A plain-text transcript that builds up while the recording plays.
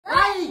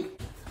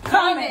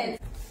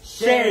comment,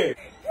 share.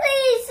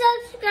 Please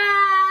subscribe.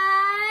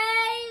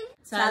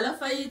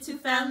 Talofa YouTube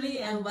family,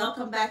 and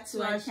welcome back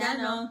to our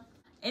channel.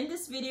 In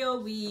this video,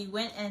 we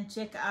went and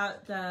checked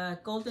out the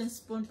Golden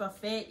Spoon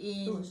Buffet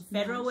in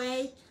Federal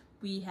Way.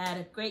 We had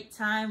a great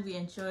time. We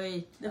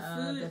enjoyed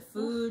the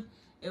food.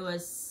 It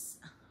was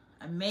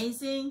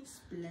amazing.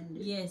 Splendid.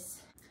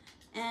 Yes.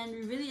 And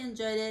we really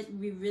enjoyed it.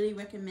 We really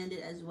recommend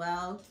it as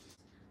well.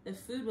 The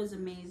food was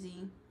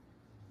amazing.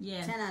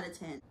 Yeah. 10 out of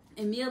 10.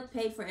 Emile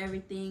paid for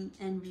everything,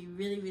 and we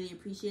really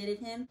appreciated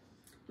him.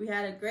 We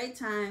had a great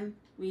time.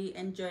 We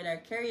enjoyed our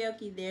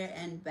karaoke there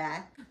and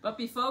back. But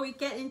before we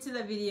get into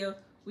the video,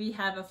 we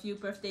have a few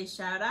birthday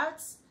shout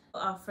outs.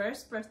 Our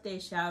first birthday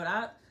shout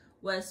out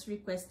was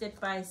requested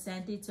by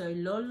Sandy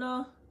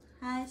Toilolo.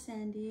 Hi,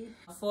 Sandy.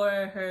 For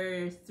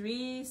her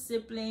 3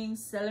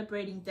 siblings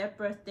celebrating their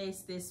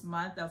birthdays this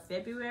month of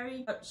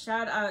February.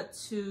 Shout out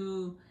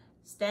to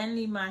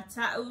Stanley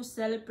Matau,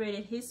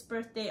 celebrated his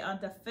birthday on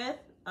the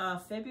 5th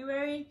of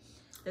February.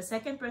 The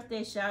second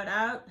birthday shout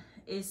out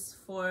is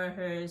for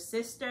her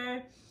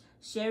sister,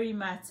 Sherry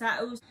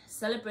Matau,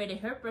 celebrated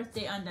her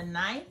birthday on the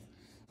 9th.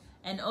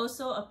 And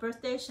also a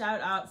birthday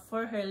shout out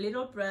for her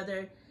little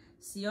brother,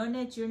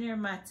 Sione Jr.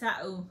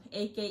 Matau,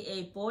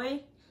 aka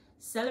Boy,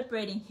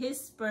 celebrating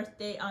his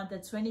birthday on the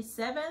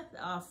 27th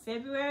of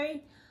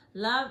February.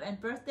 Love and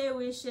birthday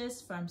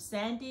wishes from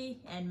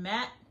Sandy and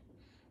Matt,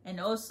 and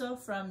also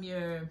from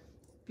your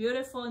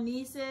beautiful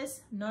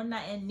nieces,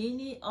 Nonna and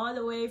Nini, all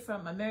the way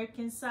from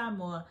American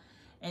Samoa.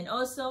 And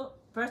also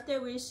birthday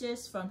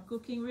wishes from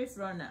Cooking with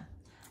Rona.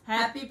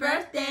 Happy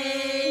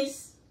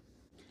birthdays!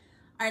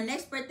 Our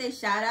next birthday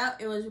shout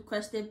out, it was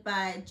requested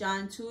by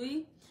John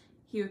Tui.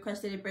 He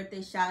requested a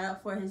birthday shout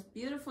out for his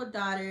beautiful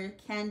daughter,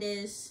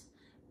 Candice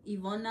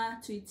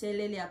Ivona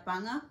Tuitele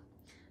Leapanga.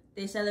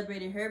 They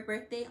celebrated her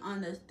birthday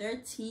on the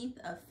 13th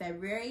of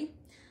February.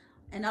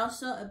 And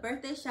also a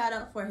birthday shout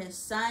out for his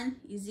son,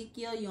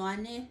 Ezekiel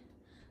Ioane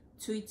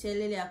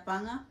Tuitele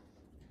Leapanga,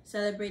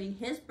 celebrating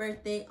his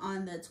birthday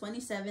on the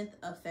 27th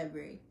of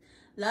February.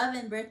 Love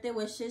and birthday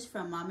wishes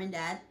from Mom and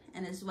Dad,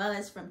 and as well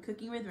as from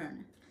Cooking with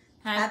Rona.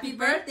 Happy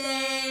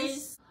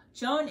birthdays!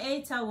 Joan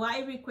A.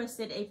 Tawai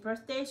requested a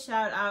birthday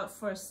shout out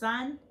for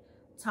son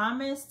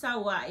Thomas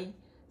Tawai,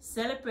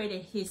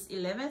 celebrated his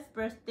 11th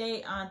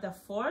birthday on the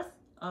 4th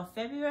of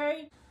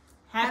February.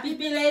 Happy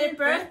belated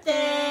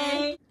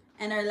birthday!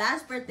 And our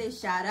last birthday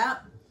shout out,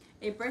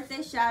 a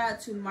birthday shout out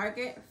to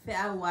Margaret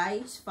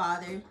Feawai's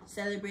father,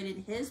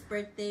 celebrated his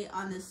birthday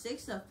on the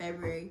 6th of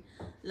February.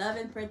 Love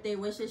and birthday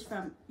wishes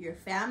from your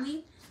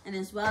family, and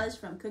as well as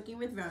from Cooking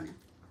with Rona.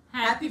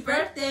 Happy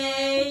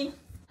birthday!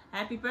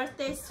 Happy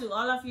birthdays to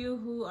all of you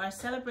who are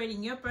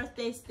celebrating your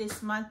birthdays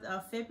this month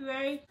of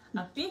February.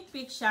 A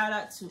big shout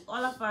out to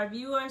all of our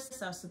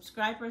viewers, our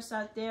subscribers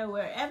out there,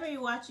 wherever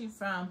you're watching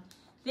from.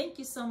 Thank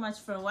you so much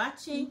for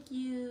watching. Thank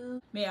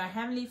you. May our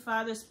Heavenly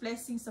Father's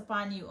blessings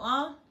upon you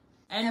all.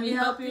 And we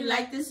hope you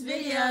like this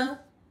video.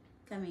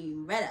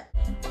 Coming right up.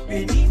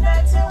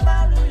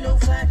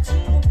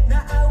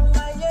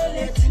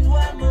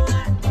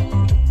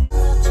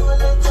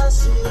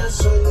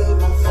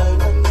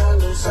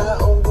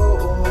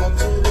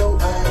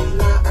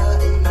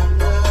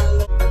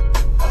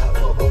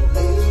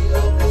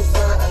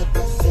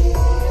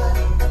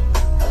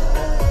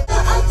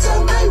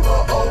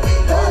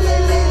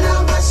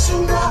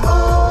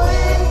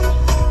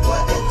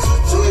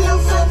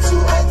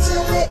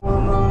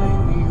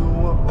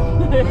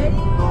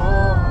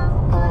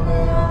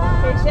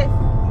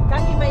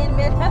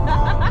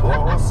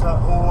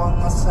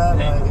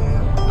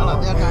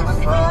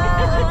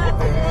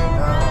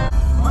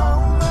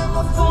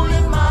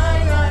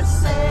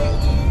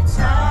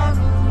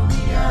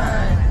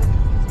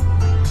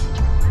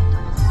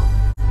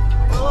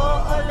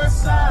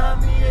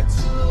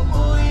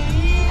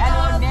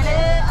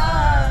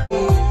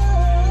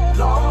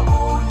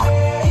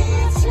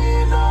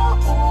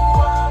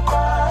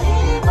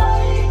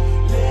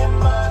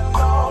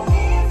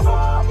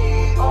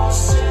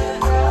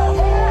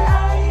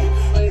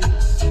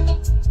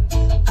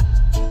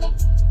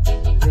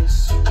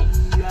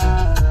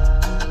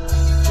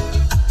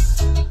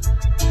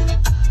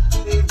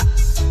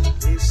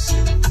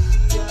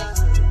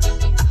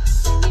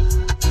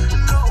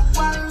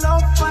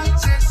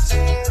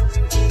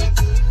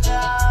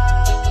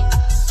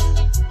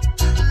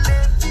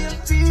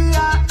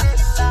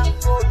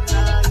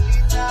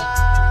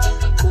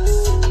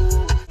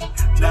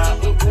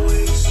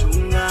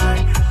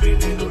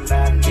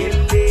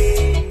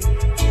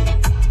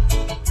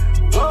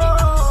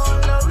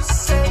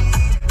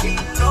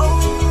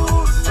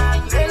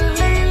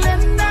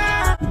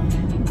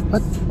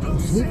 What?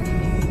 Sleep?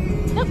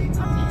 Look,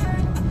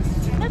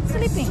 not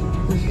sleeping.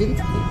 Sleep?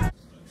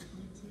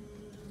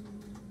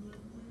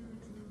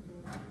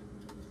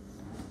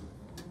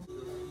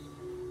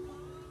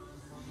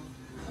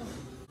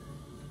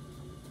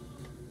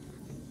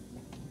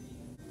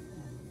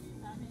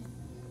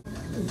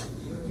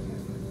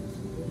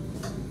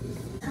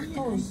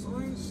 Tacos.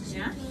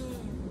 Yeah?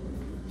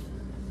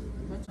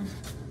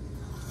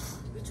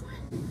 Which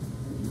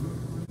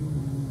one?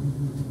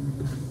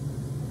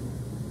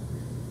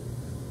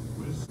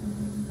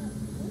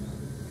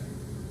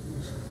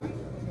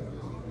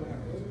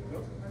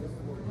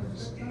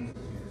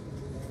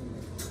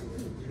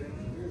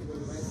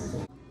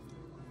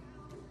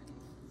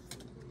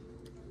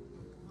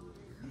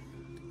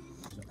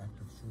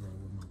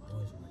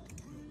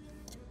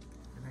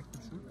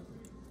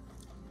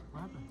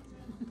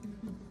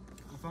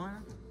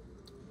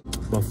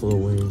 buffalo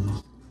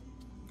wings,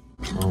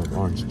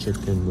 orange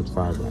chicken with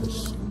fried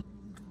rice,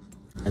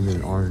 and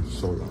then orange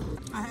soda.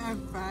 I have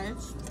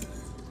fries,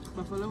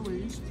 buffalo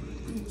wings,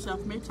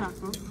 self-made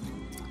taco,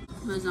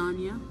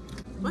 lasagna.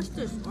 What's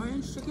this?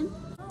 Orange chicken?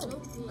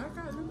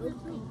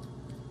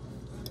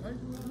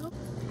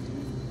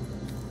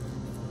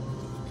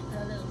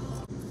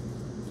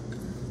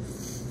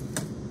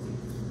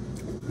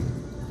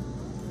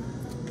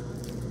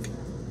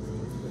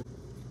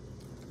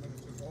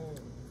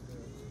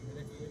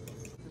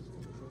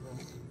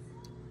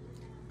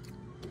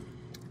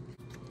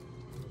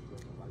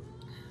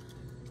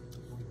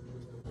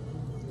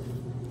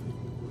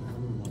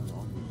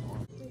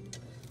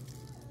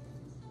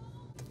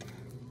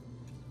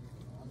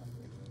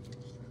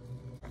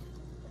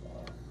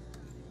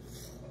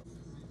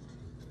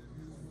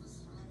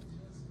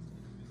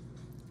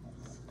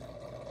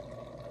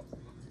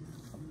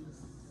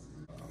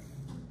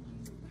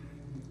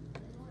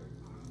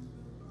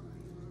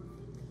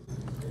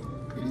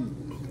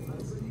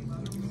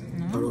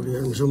 Kalau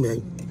dia yang sumeng.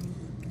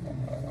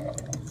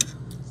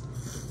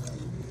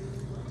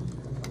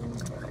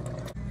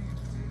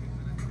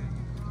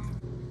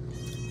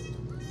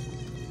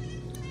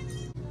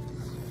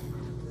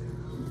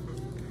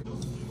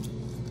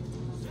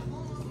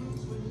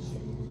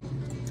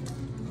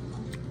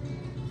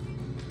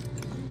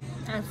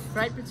 I have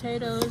fried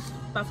potatoes,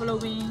 buffalo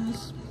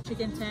wings,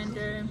 chicken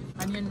tender,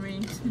 onion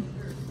rings,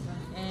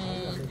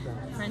 and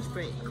French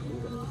bread.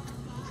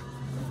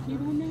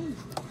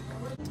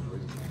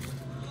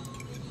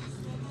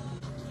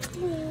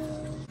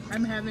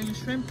 I'm having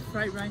shrimp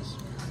fried rice.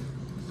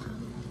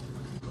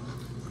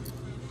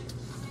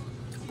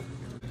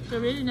 It's a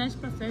really nice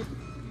buffet.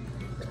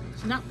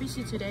 It's not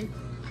busy today.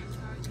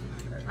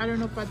 I don't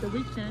know about the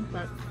weekend,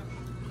 but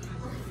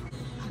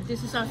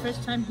this is our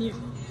first time here.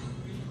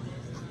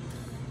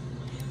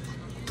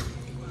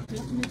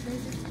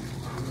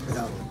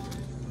 Yeah.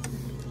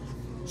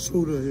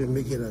 So they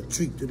make it a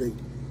treat today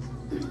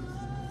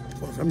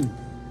for them.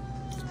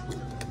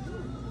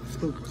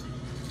 So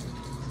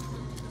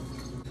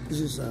this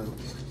is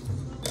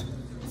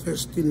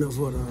first dinner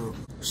for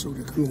so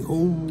they're coming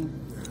home.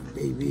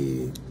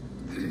 Baby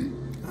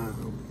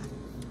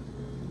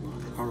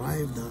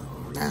arrived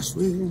last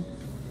week.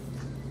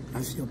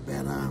 I feel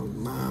better.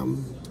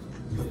 Mom,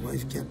 my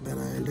wife get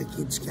better, and the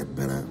kids get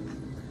better.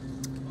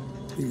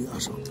 Really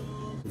awesome.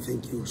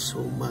 Thank you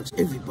so much,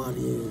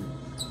 everybody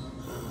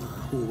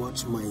who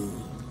watch my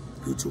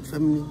YouTube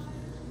family.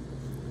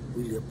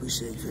 Really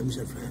appreciate family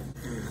and friends,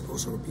 and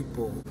also the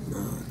people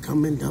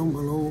comment down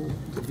below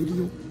the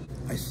video.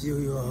 I feel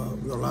your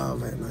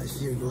love and I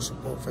feel your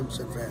support, family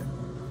and friends.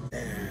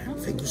 And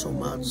thank you so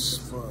much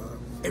for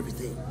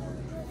everything.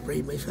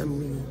 Pray my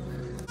family.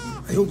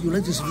 I hope you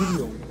like this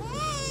video.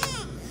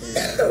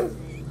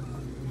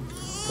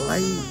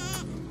 Like,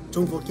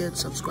 don't forget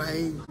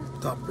subscribe.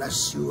 God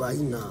bless you,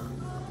 Aina,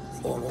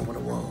 all over the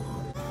world.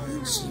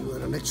 See you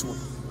in the next one.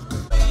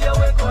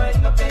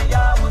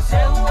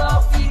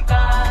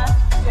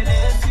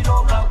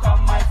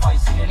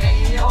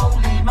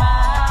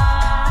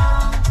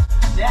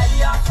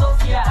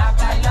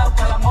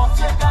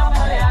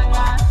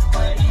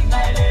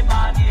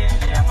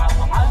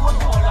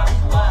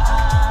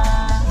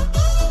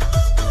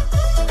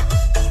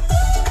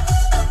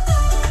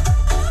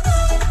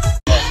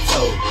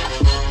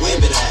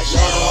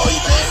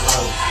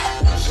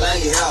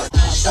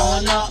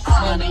 Showing up,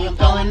 money I'm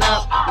blowing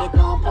up, nigga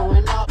I'm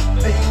pulling up.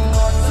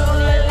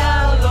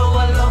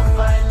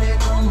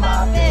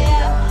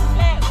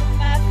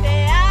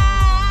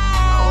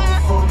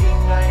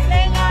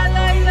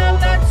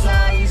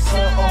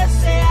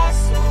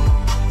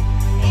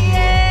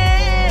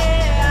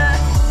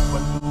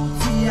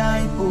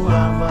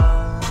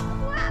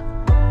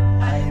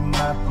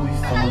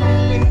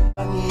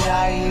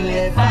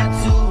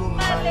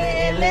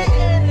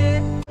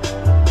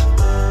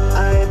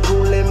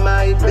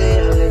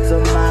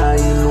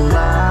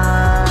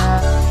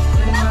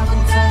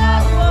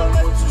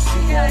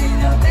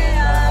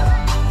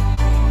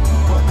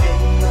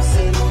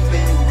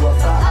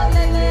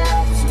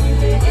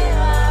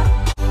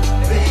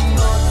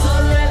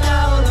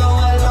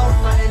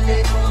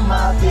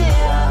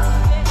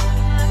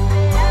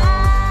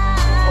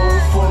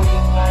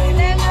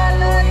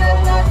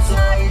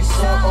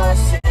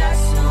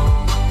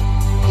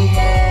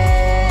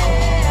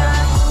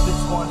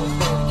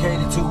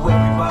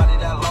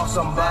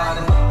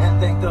 Somebody,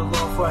 and thank the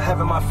Lord for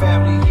having my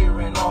family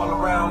here in